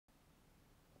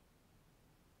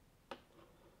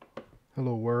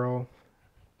Hello world.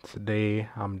 Today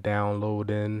I'm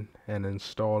downloading and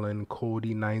installing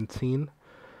Kodi 19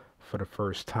 for the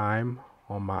first time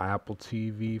on my Apple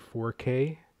TV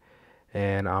 4K,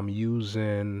 and I'm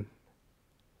using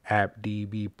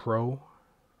AppDB Pro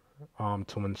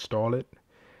to install it.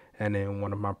 And in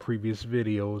one of my previous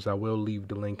videos, I will leave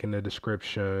the link in the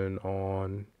description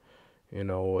on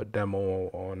a demo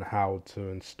on how to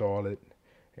install it,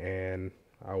 and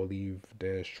I will leave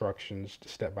the instructions, the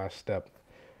step-by-step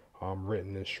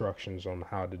written instructions on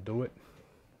how to do it.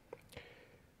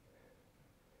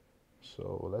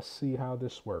 So let's see how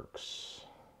this works.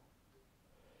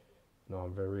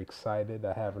 I'm very excited.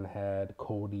 I haven't had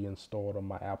Kodi installed on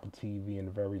my Apple TV in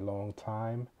a very long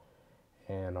time,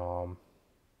 and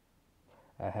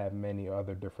I have many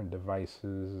other different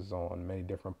devices on many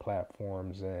different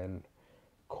platforms, and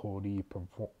Kodi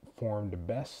performed the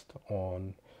best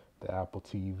on the Apple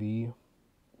TV.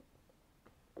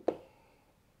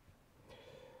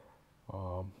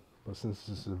 But since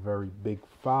this is a very big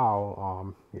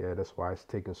file, yeah, that's why it's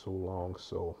taking so long.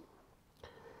 So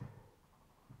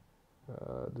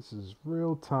this is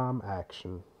real-time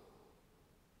action.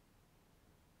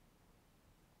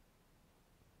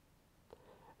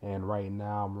 And right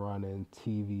now I'm running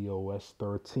tvOS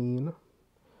 13.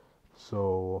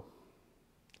 So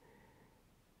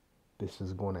this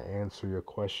is going to answer your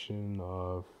question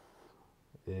of,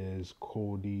 is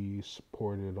Kodi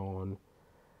supported on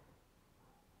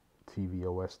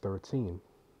tvOS 13?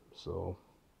 So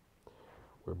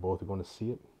we're both going to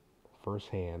see it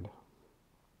firsthand.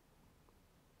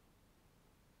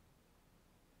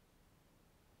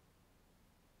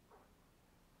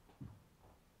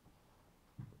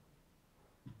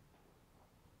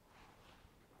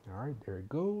 All right, there it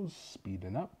goes,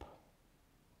 speeding up.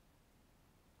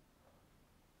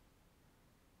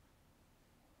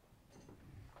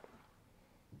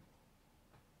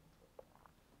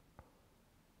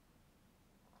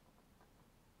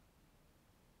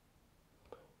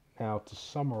 Now, to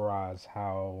summarize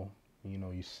how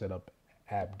you set up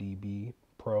AppDB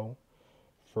Pro,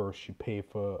 first you pay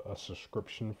for a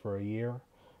subscription for a year.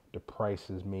 The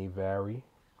prices may vary.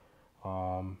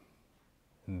 And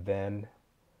then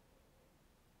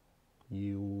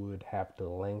you would have to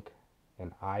link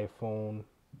an iPhone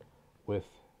with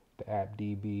the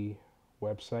AppDB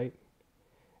website,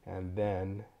 and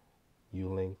then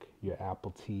you link your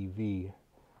Apple TV.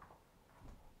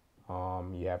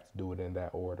 You have to do it in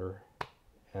that order,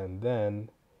 and then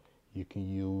you can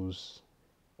use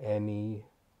any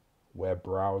web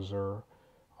browser.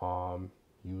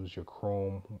 Use your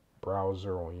Chrome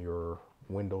browser on your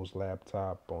Windows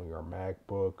laptop, on your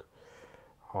MacBook,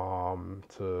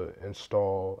 to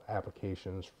install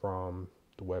applications from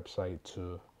the website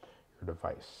to your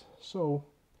device. So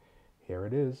here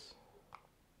it is.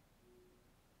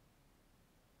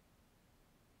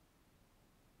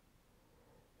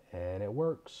 And it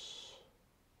works.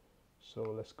 So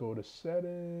let's go to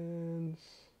settings.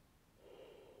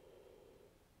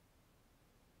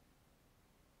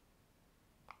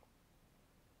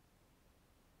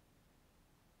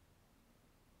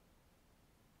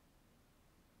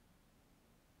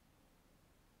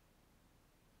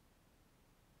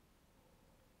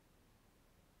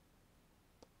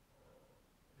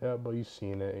 Yeah, but you've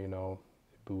seen it, it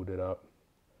booted up.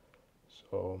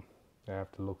 So I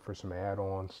have to look for some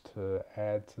add-ons to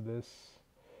add to this,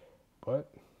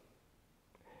 but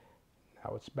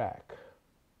now it's back.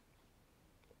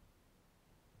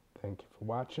 Thank you for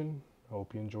watching. I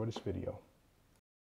hope you enjoyed this video.